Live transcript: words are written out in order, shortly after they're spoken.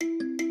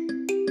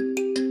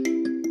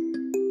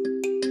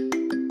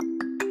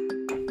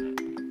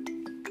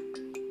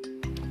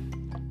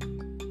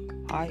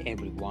Hi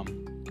everyone,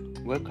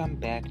 welcome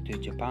back to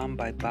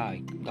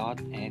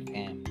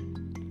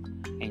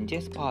japanbybike.fm. In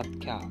this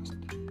podcast,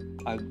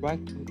 I'd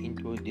like to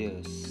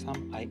introduce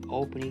some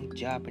eye-opening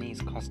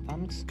Japanese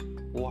customs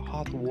or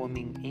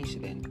heartwarming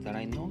incidents that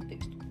I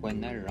noticed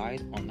when I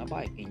ride on a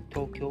bike in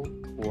Tokyo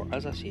or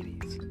other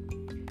cities.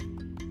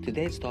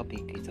 Today's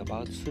topic is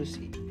about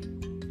sushi.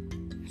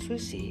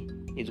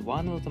 Sushi is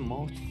one of the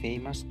most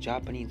famous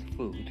Japanese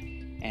food,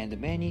 and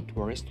many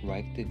tourists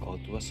like to go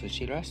to a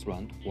sushi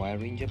restaurant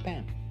while in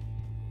Japan.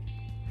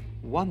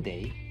 One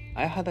day,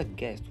 I had a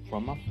guest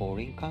from a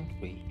foreign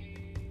country.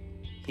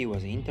 He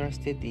was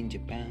interested in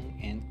Japan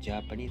and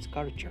Japanese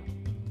culture,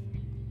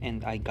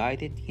 and I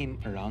guided him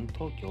around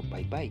Tokyo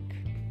by bike.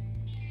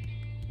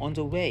 On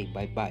the way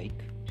by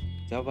bike,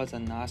 there was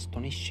an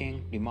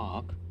astonishing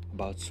remark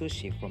about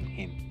sushi from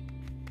him.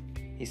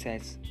 He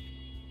says,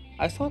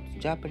 "I thought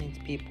Japanese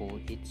people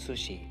eat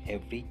sushi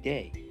every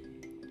day."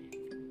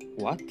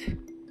 What?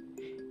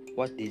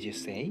 What did you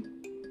say?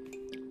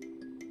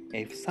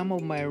 If some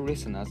of my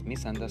listeners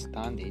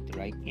misunderstand it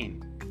like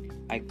him,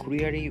 I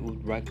clearly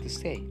would like to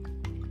say,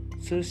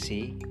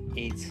 sushi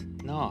is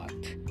not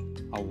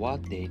our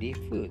daily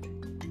food.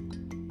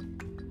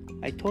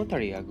 I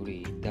totally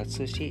agree that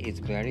sushi is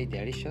very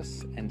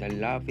delicious and I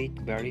love it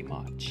very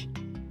much.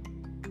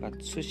 But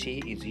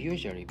sushi is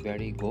usually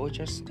very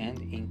gorgeous and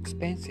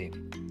inexpensive,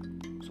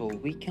 so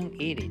we can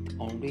eat it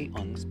only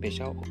on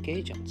special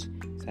occasions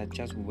such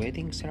as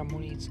wedding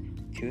ceremonies,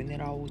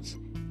 funerals,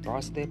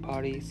 birthday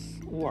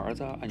parties, or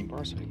other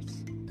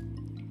anniversaries.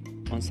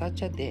 On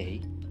such a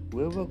day,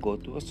 we will go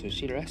to a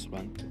sushi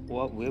restaurant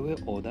or we will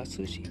order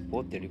sushi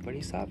for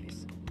delivery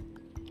service.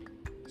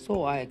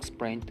 So I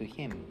explained to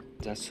him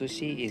that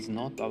sushi is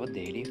not our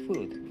daily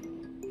food.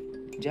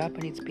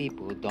 Japanese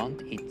people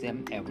don't eat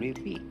them every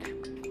week.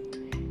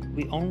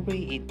 We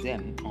only eat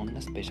them on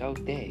a special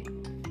day.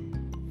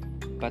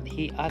 But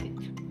he added,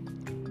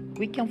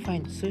 "We can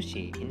find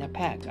sushi in a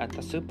pack at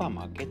the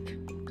supermarket,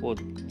 or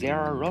there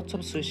are lots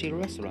of sushi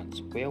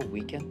restaurants where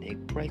we can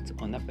take plates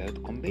on a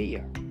belt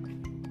conveyor."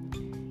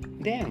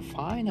 Then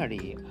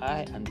finally,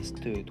 I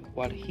understood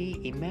what he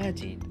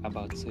imagined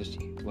about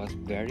sushi was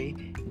very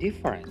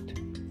different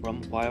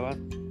from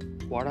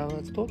what I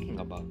was talking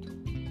about.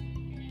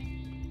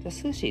 The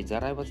sushi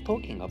that I was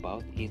talking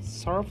about is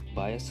served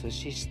by a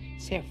sushi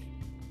chef.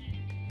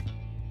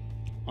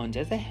 On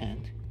the other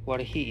hand, what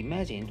he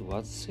imagined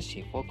was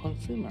sushi for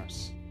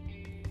consumers.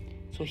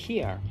 So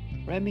here,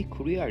 let me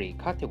clearly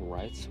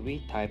categorize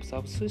 3 types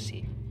of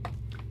sushi.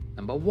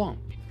 Number 1,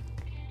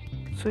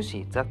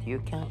 sushi that you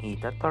can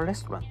eat at a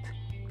restaurant,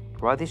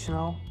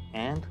 traditional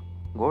and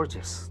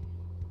gorgeous.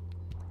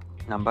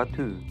 Number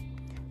 2,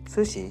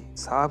 sushi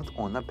served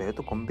on a belt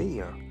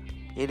conveyor.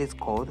 It is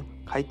called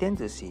kaiten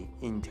sushi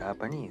in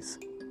Japanese,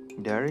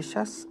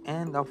 delicious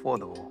and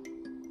affordable.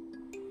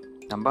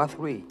 Number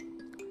 3,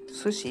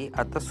 sushi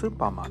at the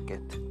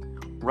supermarket,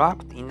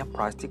 wrapped in a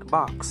plastic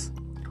box,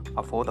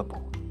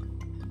 affordable.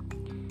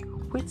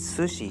 Which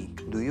sushi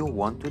do you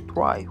want to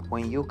try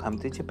when you come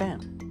to Japan?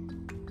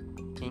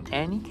 In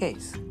any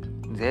case,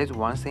 there's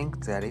one thing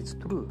that is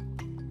true.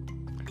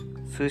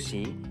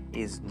 Sushi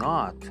is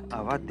not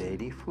our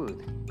daily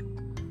food.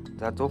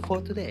 That's all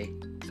for today.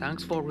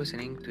 Thanks for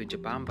listening to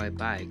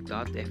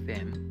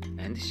japanbybike.fm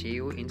and see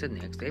you in the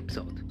next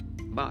episode.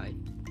 Bye.